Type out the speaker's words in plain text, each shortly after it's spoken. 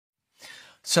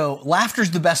So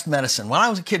laughter's the best medicine. When I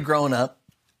was a kid growing up,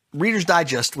 Reader's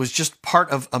Digest was just part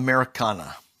of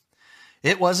Americana.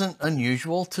 It wasn't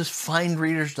unusual to find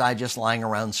Reader's Digest lying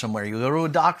around somewhere. You go to a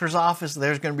doctor's office,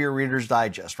 there's going to be a Reader's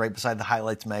Digest right beside the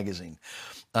Highlights magazine.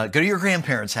 Go to your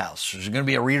grandparents' house, there's going to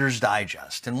be a Reader's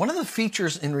Digest. And one of the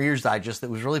features in Reader's Digest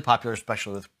that was really popular,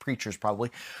 especially with preachers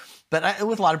probably, but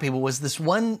with a lot of people, was this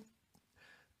one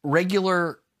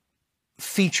regular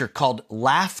feature called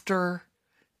Laughter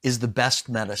is the Best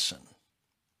Medicine.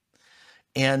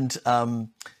 And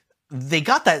they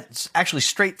got that actually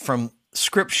straight from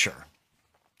Scripture.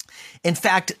 In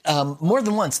fact, more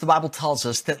than once, the Bible tells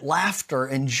us that laughter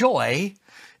and joy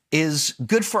is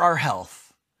good for our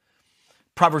health.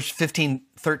 Proverbs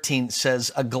 15:13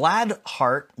 says, "A glad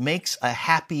heart makes a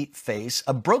happy face.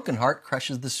 A broken heart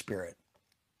crushes the spirit."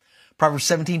 Proverbs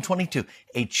 17:22,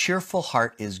 "A cheerful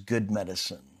heart is good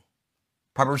medicine."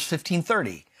 Proverbs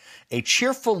 15:30, "A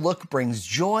cheerful look brings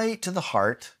joy to the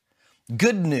heart.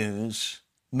 Good news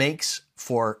makes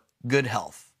for good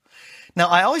health." Now,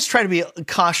 I always try to be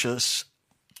cautious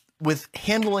with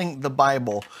handling the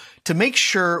Bible to make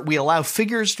sure we allow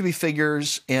figures to be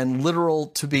figures and literal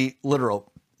to be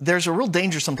literal. There's a real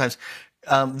danger sometimes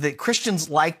that Christians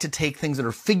like to take things that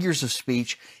are figures of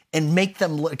speech and make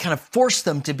them, kind of force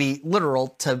them to be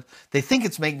literal. They think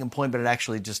it's making a point, but it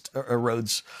actually just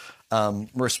erodes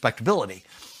respectability.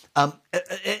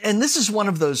 And this is one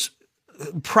of those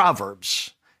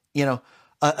proverbs,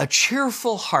 a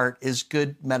cheerful heart is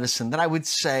good medicine, that I would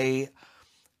say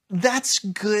that's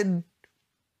good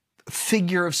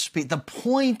figure of speech. The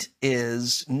point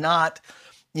is not,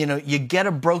 you get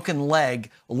a broken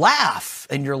leg, laugh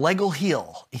and your leg will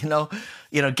heal,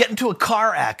 get into a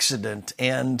car accident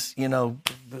and,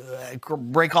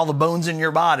 break all the bones in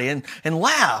your body and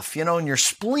laugh, and your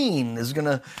spleen is going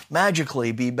to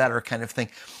magically be better, kind of thing.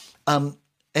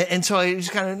 And so I just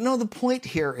kind of know the point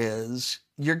here is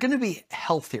you're going to be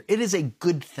healthier. It is a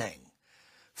good thing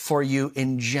for you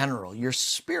in general, your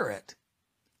spirit,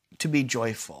 to be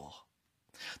joyful.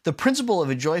 The principle of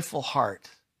a joyful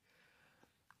heart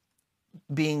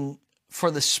being for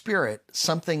the spirit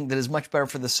something that is much better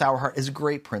for the sour heart is a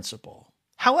great principle.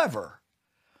 However,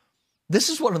 this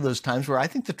is one of those times where I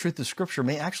think the truth of Scripture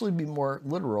may actually be more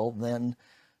literal than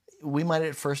we might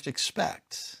at first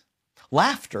expect.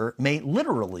 Laughter may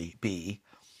literally be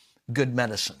good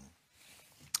medicine.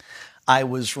 I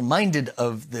was reminded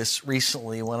of this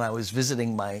recently when I was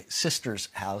visiting my sister's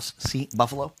house,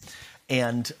 Buffalo,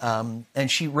 and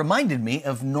she reminded me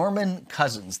of Norman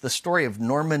Cousins, the story of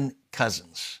Norman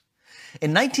Cousins.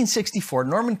 In 1964,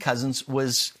 Norman Cousins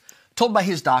was told by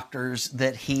his doctors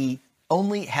that he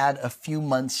only had a few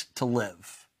months to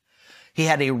live. He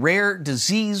had a rare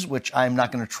disease, which I'm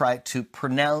not going to try to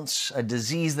pronounce, a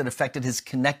disease that affected his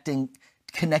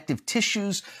connective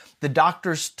tissues. The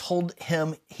doctors told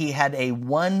him he had a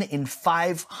 1 in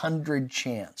 500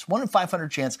 chance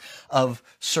of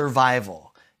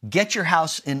survival. Get your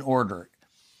house in order.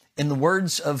 In the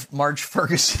words of Marge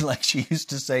Ferguson, like she used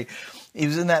to say, he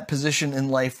was in that position in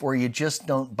life where you just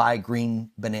don't buy green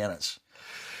bananas.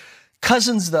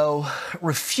 Cousins, though,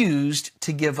 refused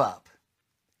to give up.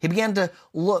 He began to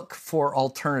look for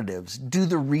alternatives, do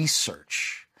the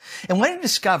research. And what he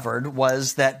discovered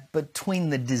was that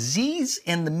between the disease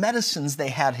and the medicines they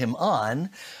had him on,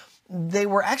 they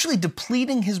were actually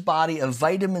depleting his body of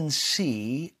vitamin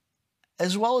C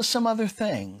as well as some other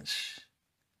things.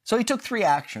 So he took 3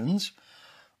 actions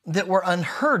that were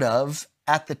unheard of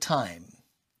at the time.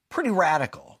 Pretty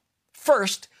radical.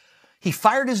 First, he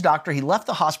fired his doctor, he left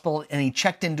the hospital, and he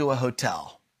checked into a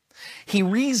hotel. He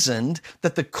reasoned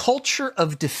that the culture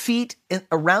of defeat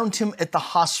around him at the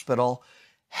hospital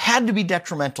had to be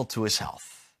detrimental to his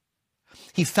health.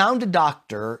 He found a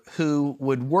doctor who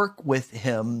would work with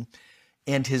him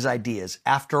and his ideas.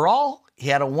 After all, he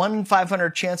had a 1 in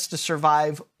 500 chance to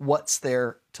survive. What's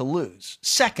there to lose?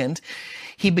 Second,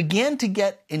 he began to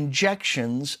get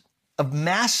injections of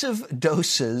massive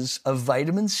doses of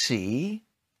vitamin C.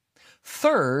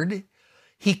 Third,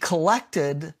 he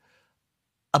collected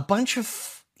a bunch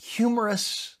of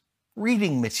humorous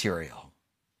reading material.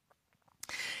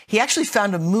 He actually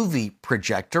found a movie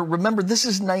projector. Remember, this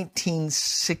is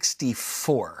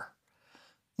 1964.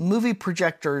 Movie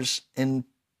projectors in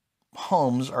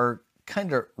homes are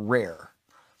kind of rare.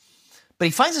 But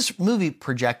he finds this movie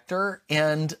projector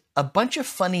and a bunch of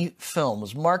funny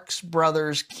films, Marx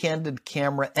Brothers, Candid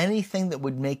Camera, anything that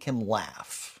would make him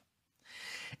laugh.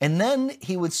 And then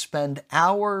he would spend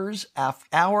hour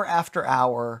after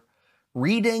hour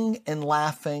reading and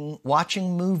laughing,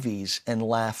 watching movies and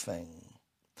laughing.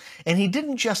 And he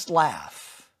didn't just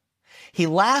laugh. He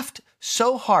laughed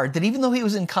so hard that even though he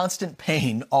was in constant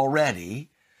pain already,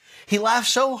 he laughed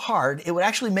so hard it would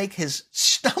actually make his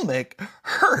stomach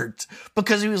hurt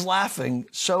because he was laughing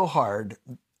so hard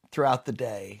throughout the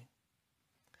day.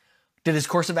 Did his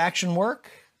course of action work?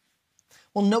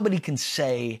 Well, nobody can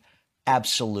say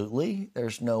absolutely.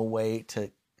 There's no way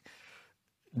to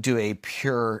do a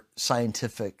pure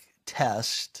scientific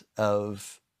test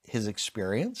of his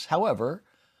experience. However,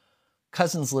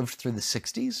 Cousins lived through the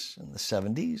 60s and the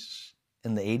 70s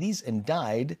and the 80s and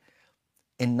died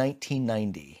in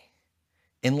 1990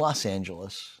 in Los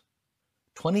Angeles,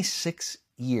 26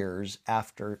 years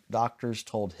after doctors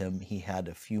told him he had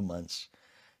a few months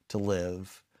to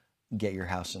live. Get your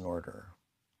house in order.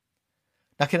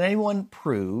 Now, can anyone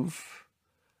prove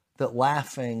that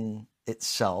laughing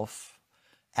itself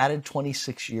added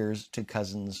 26 years to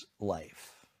Cousins'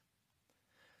 life?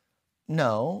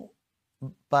 No,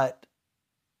 but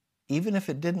even if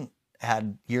it didn't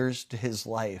add years to his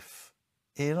life,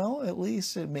 at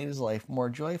least it made his life more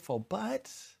joyful,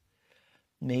 but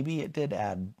maybe it did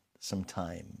add some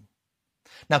time.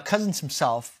 Now, Cousins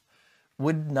himself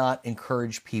would not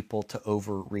encourage people to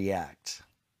overreact.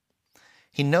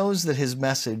 He knows that his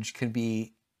message can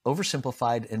be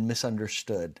oversimplified and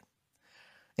misunderstood.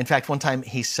 In fact, one time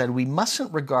he said, "We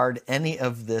mustn't regard any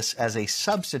of this as a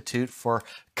substitute for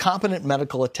competent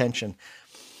medical attention."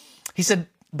 He said,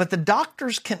 "But the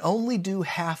doctors can only do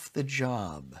half the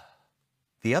job.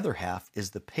 The other half is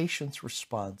the patient's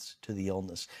response to the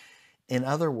illness." In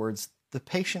other words, the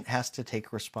patient has to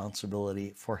take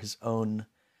responsibility for his own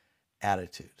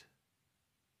attitude,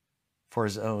 for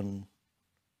his own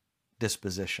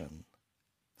disposition,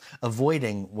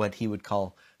 avoiding what he would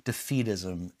call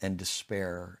defeatism and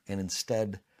despair, and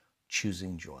instead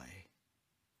choosing joy.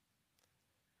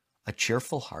 A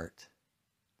cheerful heart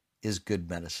is good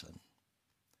medicine.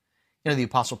 The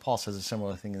Apostle Paul says a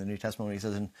similar thing in the New Testament when he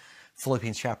says in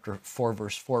Philippians chapter 4,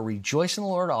 verse 4, "Rejoice in the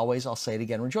Lord always." I'll say it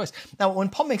again, rejoice. Now, when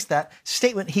Paul makes that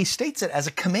statement, he states it as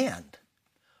a command.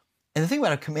 And the thing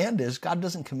about a command is God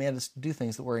doesn't command us to do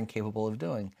things that we're incapable of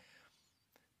doing.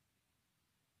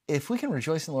 If we can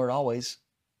rejoice in the Lord always,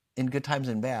 in good times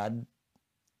and bad,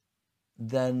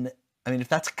 then, if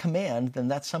that's a command, then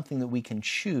that's something that we can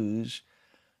choose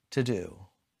to do.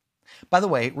 By the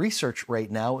way, research right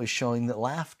now is showing that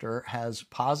laughter has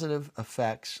positive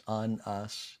effects on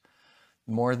us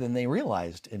more than they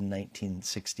realized in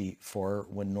 1964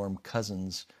 when Norm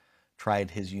Cousins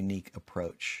tried his unique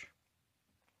approach.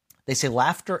 They say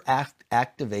laughter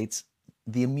activates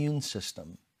the immune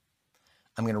system.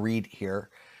 I'm going to read here.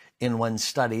 In one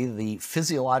study, the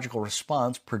physiological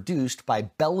response produced by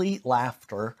belly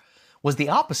laughter was the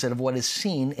opposite of what is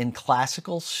seen in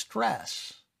classical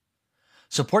stress,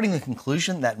 supporting the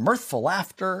conclusion that mirthful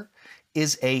laughter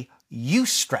is a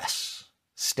eustress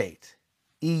state,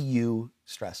 EU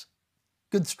stress,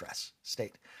 good stress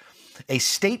state, a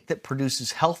state that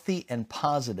produces healthy and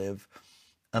positive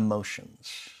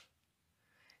emotions.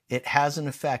 It has an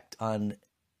effect on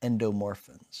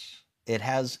endomorphins. It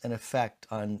has an effect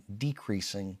on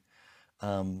decreasing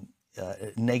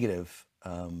negative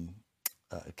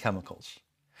chemicals.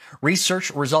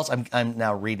 Research results, I'm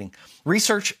now reading.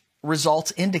 Research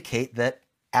results indicate that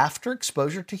after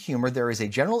exposure to humor, there is a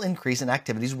general increase in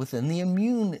activities within the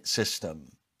immune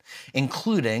system,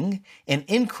 including an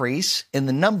increase in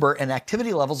the number and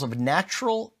activity levels of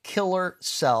natural killer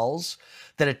cells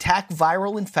that attack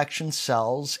viral infection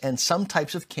cells and some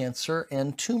types of cancer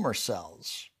and tumor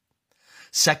cells.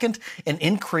 Second, an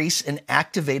increase in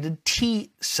activated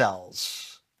T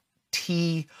cells,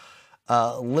 T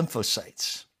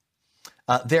lymphocytes.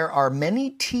 There are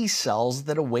many T cells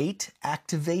that await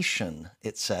activation,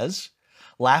 it says.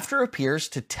 Laughter appears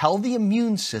to tell the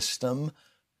immune system,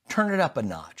 turn it up a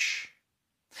notch.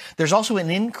 There's also an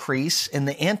increase in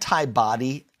the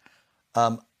antibody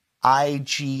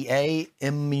IgA,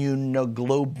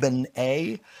 immunoglobulin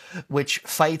A, which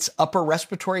fights upper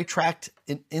respiratory tract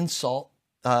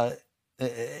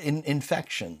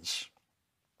infections.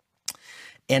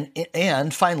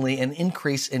 And finally, an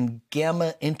increase in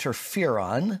gamma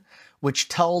interferon, which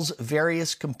tells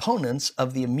various components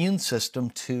of the immune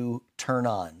system to turn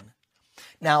on.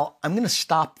 Now, I'm going to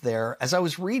stop there. As I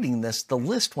was reading this, the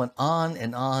list went on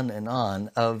and on and on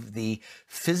of the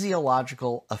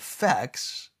physiological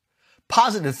effects,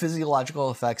 positive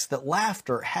physiological effects that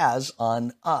laughter has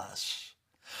on us.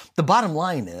 The bottom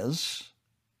line is,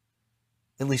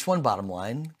 at least one bottom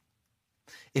line,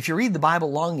 if you read the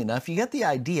Bible long enough, you get the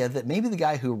idea that maybe the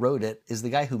guy who wrote it is the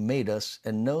guy who made us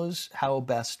and knows how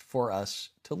best for us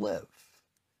to live.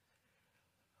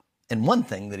 And one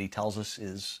thing that he tells us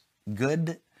is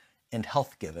good and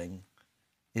health-giving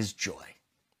is joy,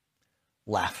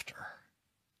 laughter.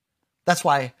 That's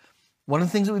why one of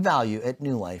the things that we value at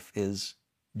New Life is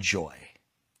joy,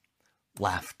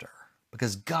 laughter,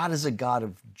 because God is a God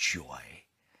of joy,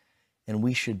 and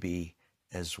we should be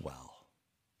as well.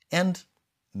 And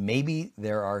maybe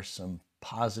there are some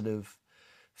positive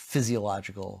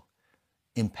physiological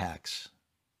impacts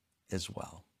as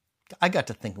well. I got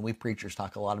to thinking, we preachers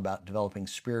talk a lot about developing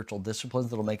spiritual disciplines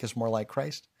that'll make us more like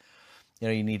Christ. You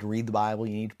know, you need to read the Bible,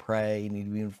 you need to pray, you need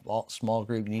to be in a small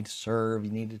group, you need to serve,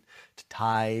 you need to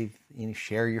tithe, you need to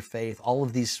share your faith, all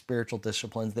of these spiritual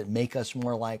disciplines that make us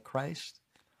more like Christ.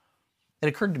 It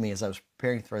occurred to me as I was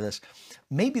preparing for this,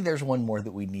 maybe there's one more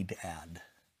that we need to add.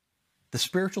 The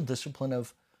spiritual discipline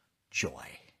of joy.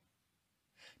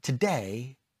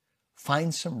 Today,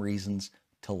 find some reasons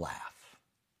to laugh.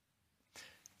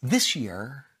 This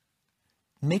year,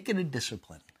 make it a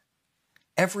discipline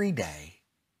every day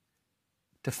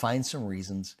to find some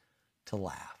reasons to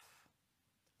laugh.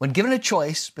 When given a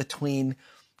choice between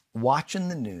watching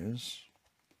the news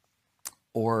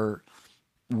or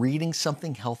reading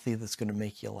something healthy that's going to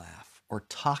make you laugh, or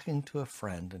talking to a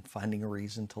friend and finding a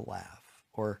reason to laugh,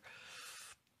 or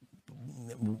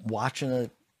watching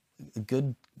a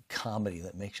good comedy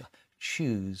that makes you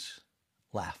choose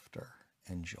laughter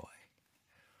and joy.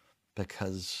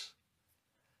 Because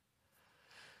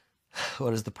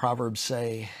what does the proverb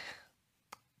say?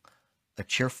 A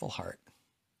cheerful heart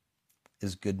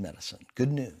is good medicine.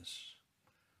 Good news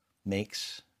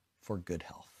makes for good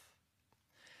health.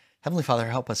 Heavenly Father,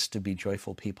 help us to be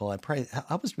joyful people. I pray,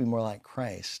 help us to be more like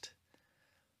Christ,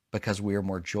 because we are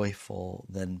more joyful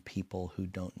than people who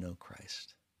don't know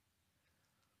Christ.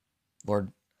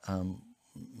 Lord,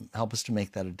 help us to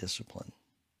make that a discipline.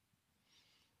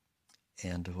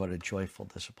 And what a joyful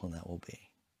discipline that will be.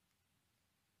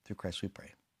 Through Christ we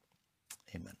pray.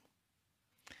 Amen.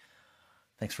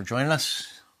 Thanks for joining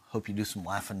us. Hope you do some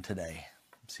laughing today.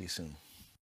 See you soon.